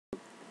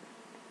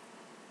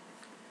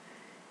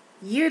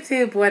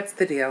YouTube, what's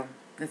the deal?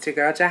 It's your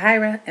girl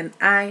Jahira, and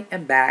I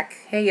am back.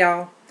 Hey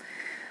y'all.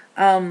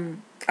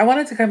 I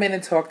wanted to come in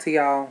and talk to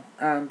y'all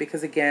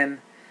because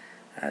again,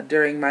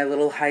 during my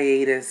little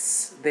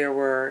hiatus, there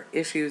were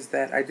issues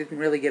that I didn't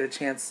really get a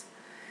chance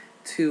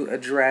to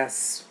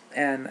address,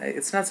 and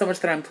it's not so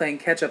much that I'm playing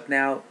catch up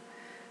now,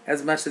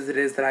 as much as it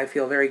is that I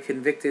feel very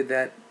convicted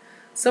that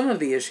some of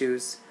the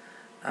issues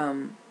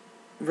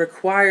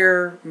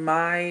require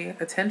my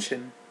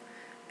attention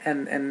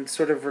and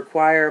sort of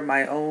require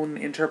my own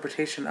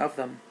interpretation of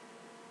them.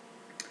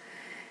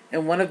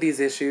 And one of these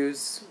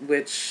issues,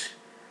 which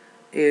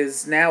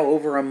is now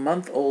over a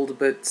month old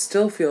but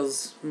still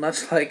feels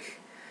much like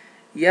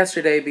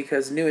yesterday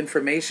because new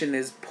information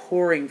is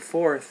pouring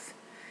forth,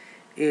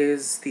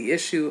 is the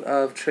issue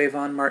of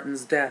Trayvon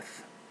Martin's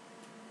death.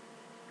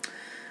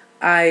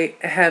 I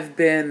have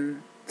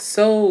been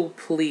so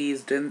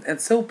pleased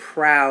and so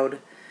proud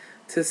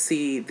to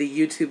see the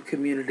YouTube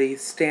community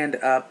stand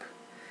up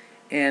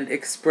and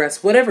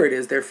express whatever it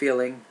is they're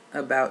feeling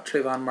about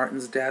Trayvon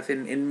Martin's death.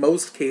 In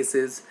most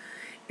cases,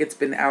 it's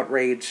been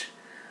outrage.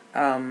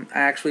 I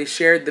actually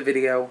shared the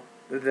video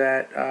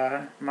that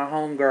my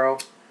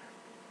homegirl,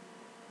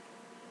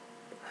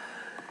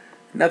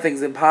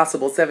 Nothing's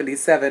Impossible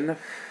 77,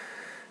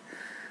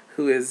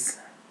 who is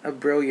a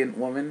brilliant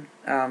woman,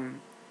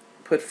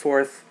 put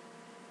forth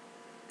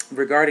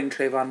regarding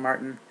Trayvon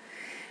Martin.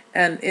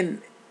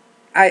 And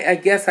I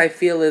guess I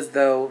feel as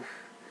though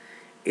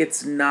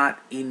it's not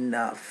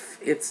enough.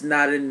 It's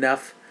not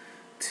enough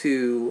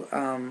to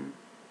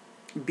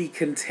be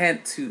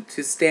content to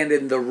stand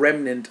in the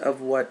remnant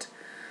of what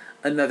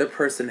another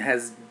person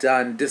has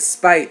done,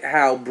 despite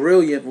how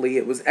brilliantly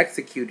it was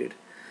executed.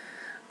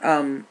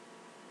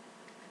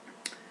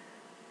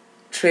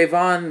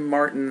 Trayvon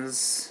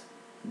Martin's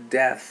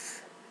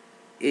death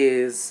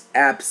is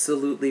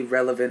absolutely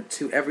relevant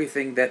to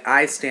everything that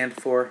I stand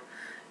for.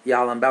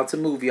 Y'all, I'm about to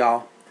move,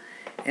 y'all.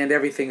 And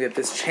everything that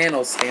this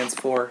channel stands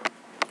for.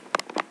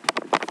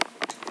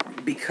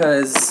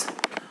 Because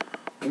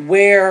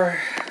where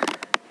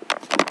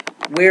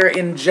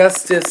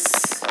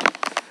injustice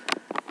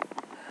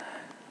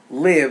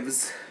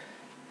lives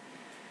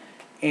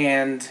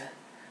and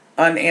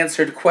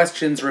unanswered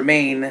questions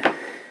remain,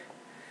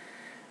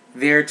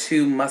 there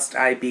too must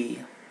I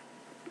be.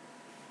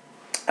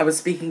 I was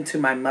speaking to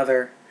my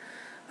mother.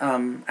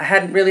 I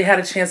hadn't really had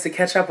a chance to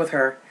catch up with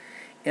her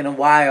in a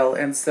while,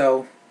 and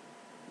so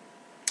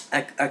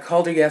I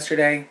called her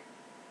yesterday,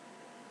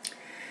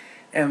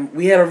 and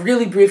we had a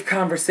really brief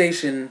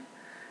conversation,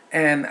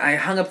 and I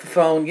hung up the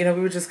phone. You know,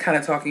 we were just kind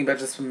of talking about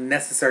just some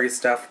necessary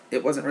stuff.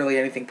 It wasn't really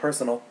anything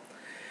personal.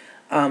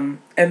 And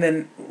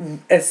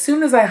then as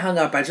soon as I hung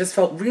up, I just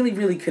felt really,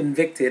 really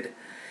convicted.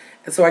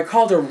 And so I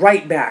called her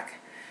right back.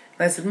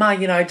 And I said, Ma,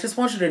 I just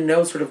want you to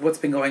know sort of what's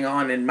been going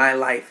on in my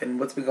life and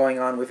what's been going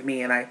on with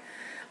me. And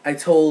I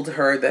told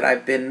her that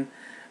I've been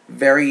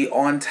very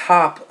on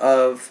top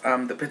of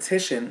the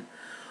petition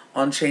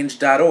on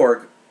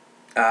change.org,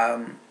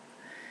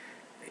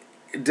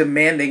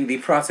 demanding the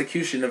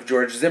prosecution of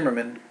George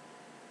Zimmerman,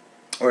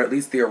 or at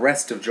least the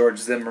arrest of George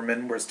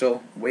Zimmerman. We're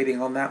still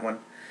waiting on that one.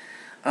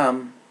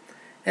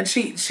 And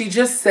she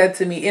just said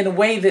to me in a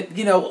way that,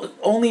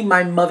 only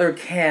my mother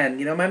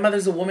can. My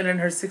mother's a woman in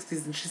her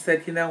 60s, and she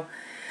said,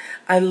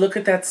 I look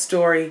at that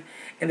story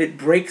and it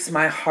breaks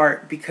my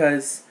heart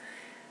because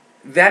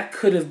that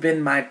could have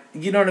been my,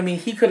 you know what I mean?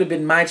 He could have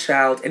been my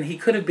child and he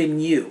could have been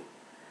you.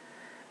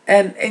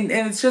 And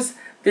it's just,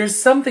 there's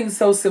something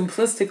so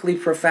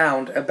simplistically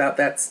profound about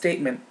that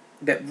statement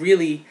that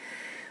really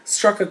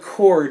struck a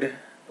chord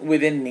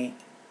within me.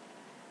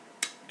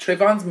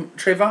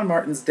 Trayvon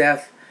Martin's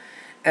death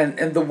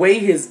and the way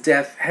his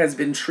death has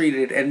been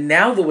treated, and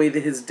now the way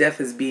that his death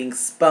is being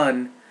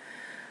spun,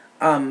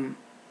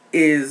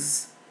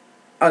 is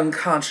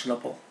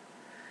unconscionable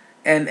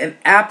and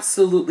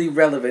absolutely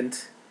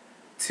relevant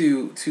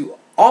to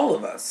all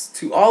of us,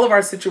 to all of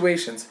our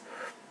situations.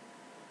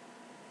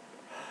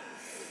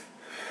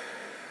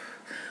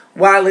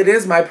 While it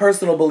is my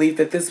personal belief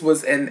that this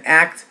was an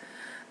act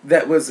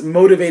that was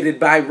motivated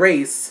by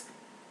race,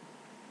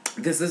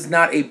 this is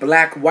not a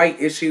black-white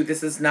issue.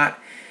 This is not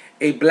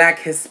a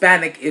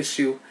black-Hispanic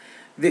issue.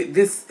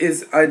 This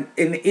is an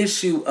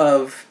issue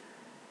of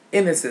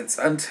innocence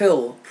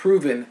until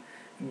proven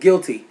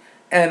guilty.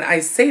 And I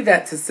say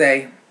that to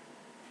say,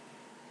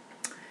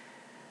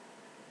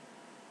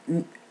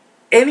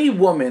 any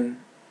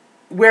woman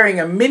wearing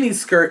a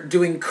miniskirt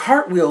doing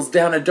cartwheels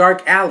down a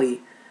dark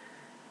alley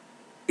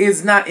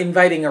is not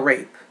inviting a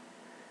rape.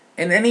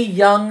 And any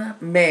young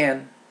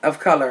man of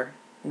color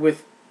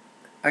with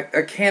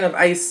a can of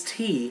iced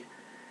tea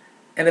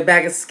and a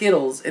bag of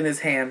Skittles in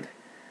his hand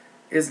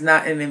is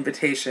not an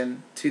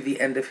invitation to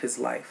the end of his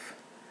life.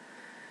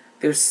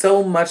 There's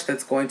so much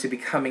that's going to be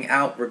coming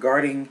out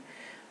regarding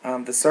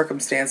the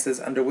circumstances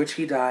under which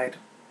he died.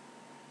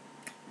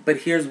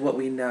 But here's what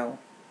we know.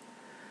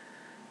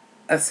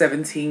 A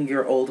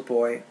 17-year-old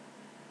boy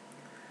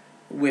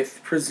with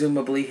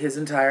presumably his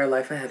entire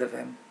life ahead of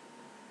him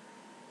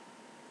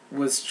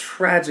was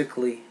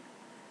tragically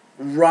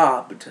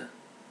robbed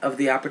of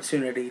the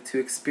opportunity to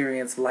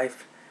experience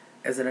life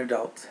as an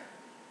adult.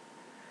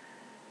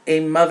 A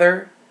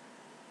mother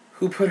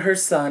who put her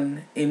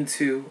son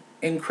into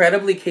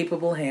incredibly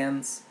capable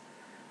hands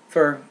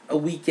for a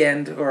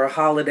weekend or a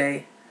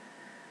holiday,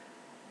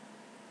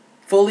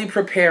 fully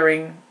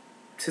preparing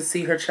to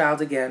see her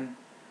child again,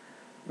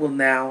 will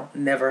now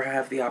never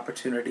have the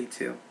opportunity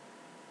to.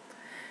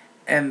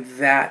 And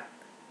that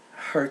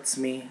hurts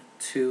me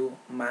to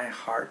my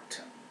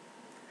heart.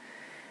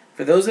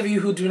 For those of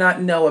you who do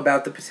not know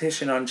about the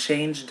petition on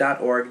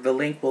change.org, the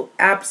link will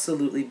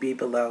absolutely be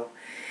below.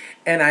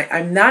 And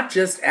I'm not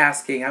just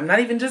asking, I'm not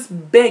even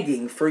just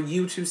begging for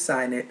you to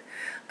sign it.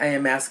 I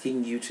am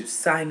asking you to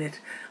sign it.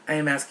 I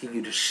am asking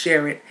you to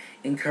share it.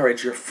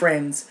 Encourage your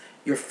friends,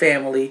 your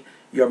family,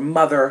 your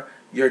mother,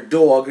 your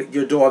dog,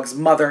 your dog's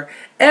mother,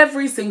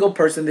 every single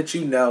person that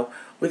you know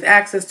with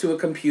access to a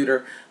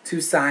computer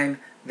to sign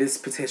this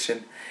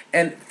petition.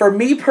 And for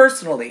me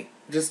personally,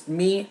 just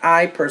me,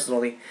 I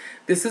personally,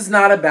 this is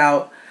not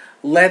about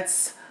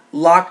let's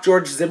lock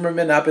George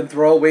Zimmerman up and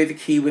throw away the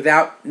key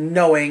without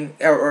knowing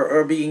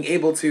or being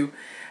able to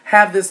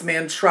have this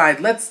man tried.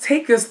 Let's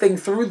take this thing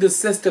through the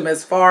system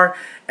as far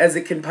as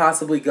it can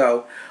possibly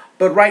go.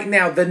 But right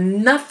now, the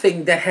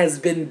nothing that has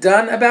been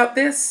done about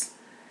this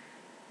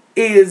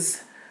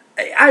is,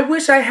 I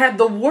wish I had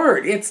the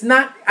word. It's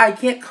not, I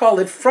can't call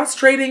it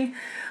frustrating.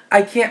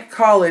 I can't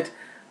call it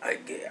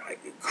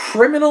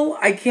criminal.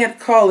 I can't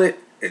call it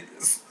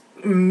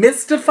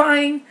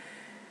mystifying.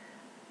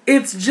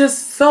 It's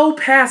just so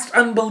past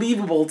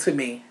unbelievable to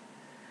me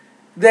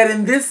that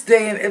in this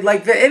day, and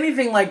like that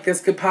anything like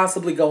this could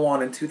possibly go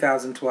on in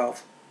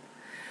 2012.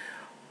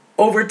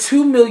 Over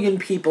 2 million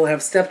people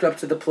have stepped up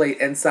to the plate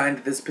and signed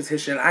this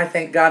petition. I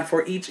thank God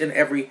for each and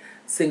every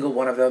single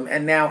one of them.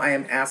 And now I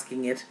am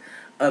asking it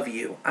of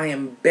you. I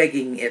am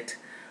begging it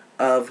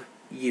of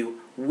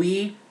you.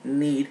 We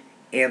need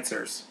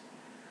answers.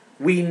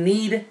 We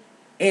need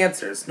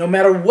answers. No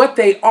matter what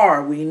they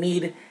are, we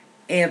need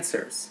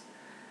answers.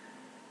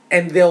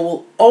 And they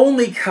will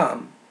only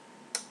come.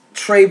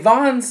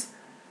 Trayvon's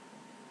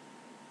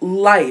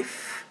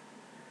life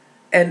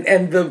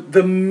and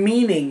the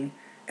meaning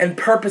and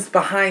purpose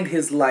behind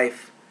his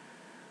life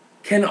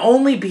can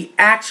only be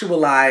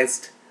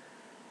actualized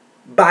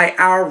by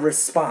our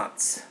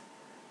response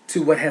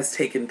to what has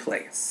taken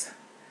place.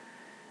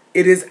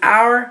 It is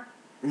our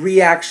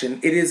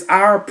reaction, it is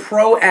our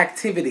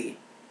proactivity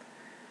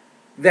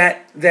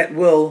that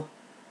will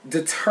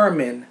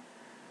determine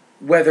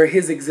whether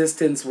his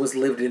existence was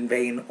lived in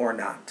vain or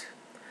not.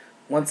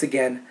 Once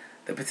again,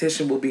 the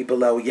petition will be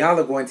below. Y'all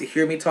are going to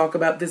hear me talk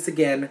about this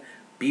again.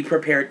 Be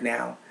prepared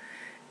now.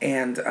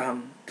 And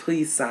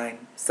please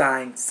sign,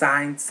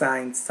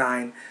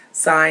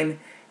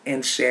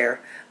 and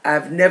share.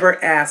 I've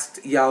never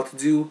asked y'all to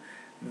do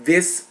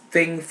this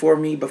thing for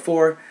me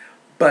before,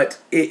 but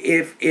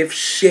if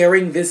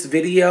sharing this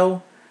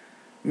video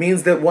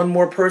means that one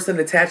more person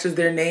attaches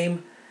their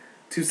name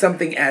to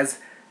something as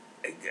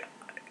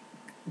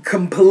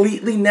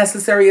completely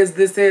necessary as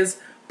this is,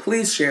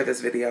 please share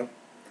this video.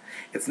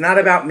 It's not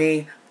about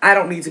me. I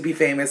don't need to be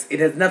famous. It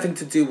has nothing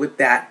to do with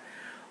that.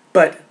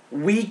 But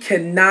we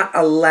cannot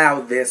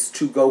allow this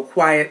to go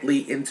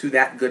quietly into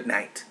that good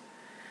night.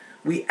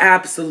 We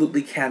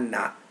absolutely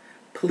cannot.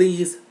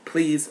 Please,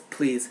 please,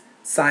 please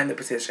sign the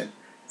petition.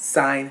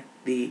 Sign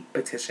the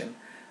petition.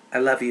 I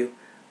love you.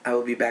 I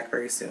will be back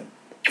very soon.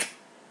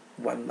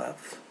 One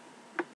love.